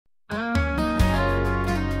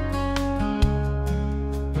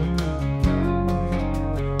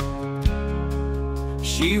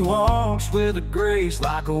She walks with a grace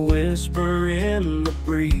like a whisper in the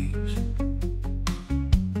breeze.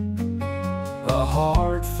 A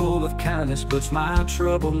heart full of kindness puts my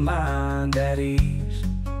troubled mind at ease.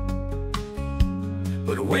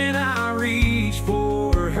 But when I reach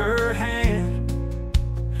for her hand,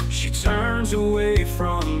 she turns away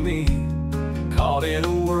from me. Caught in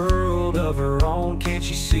a world of her own, can't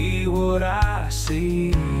she see what I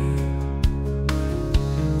see?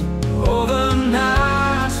 Oh, the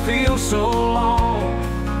nights feel so long,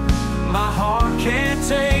 my heart can't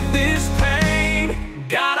take this pain.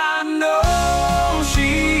 God, I know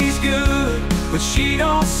she's good, but she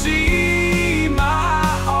don't see my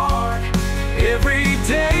heart. Every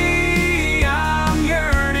day I'm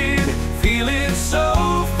yearning, feeling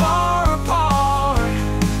so far apart.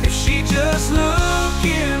 If she just look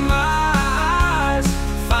in my eyes,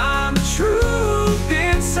 find the truth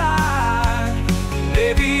inside,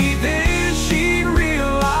 maybe then she'd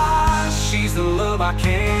realize she's the love I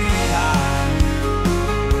can't hide.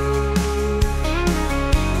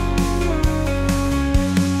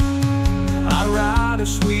 I write her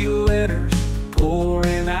sweet letters,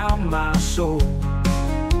 pouring out my soul,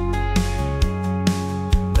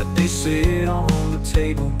 but they sit on the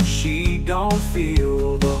table, she don't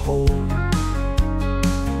feel the hole.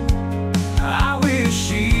 I wish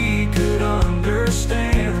she could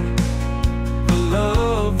understand the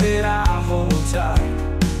love that I hold tight,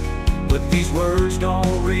 but these words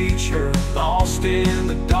don't reach her, lost in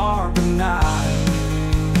the dark of night.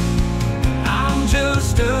 I'm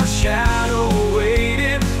just a shadow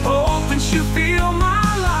waiting, hoping she'll feel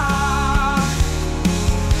my light.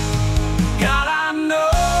 God, I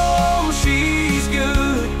know she's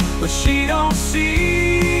good, but she don't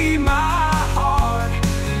see my heart.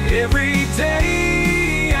 Every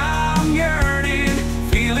day I'm yearning,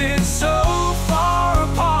 feeling so far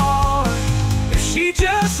apart. If she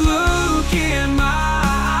just look in my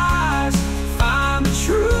eyes, find the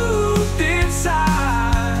truth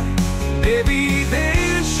inside, maybe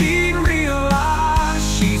then she'd realize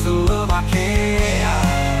she's the love I can't hide.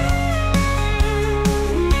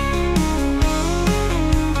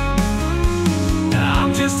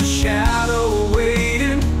 I'm just a shadow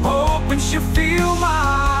waiting, hoping she'll feel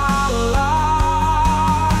my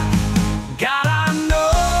light. God, I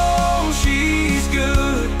know she's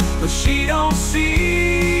good, but she don't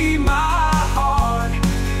see my heart.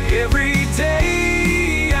 Every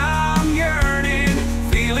day I'm yearning,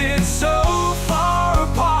 feeling so far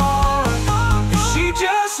apart. If she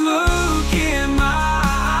just look in my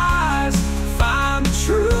eyes, find the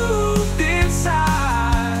truth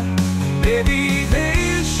inside, maybe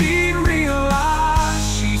then she'd realize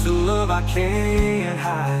she's the love I can't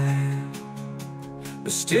hide.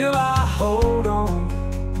 But still I hold on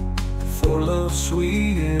for love's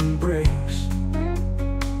sweet embrace.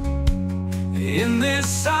 In this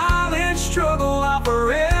silence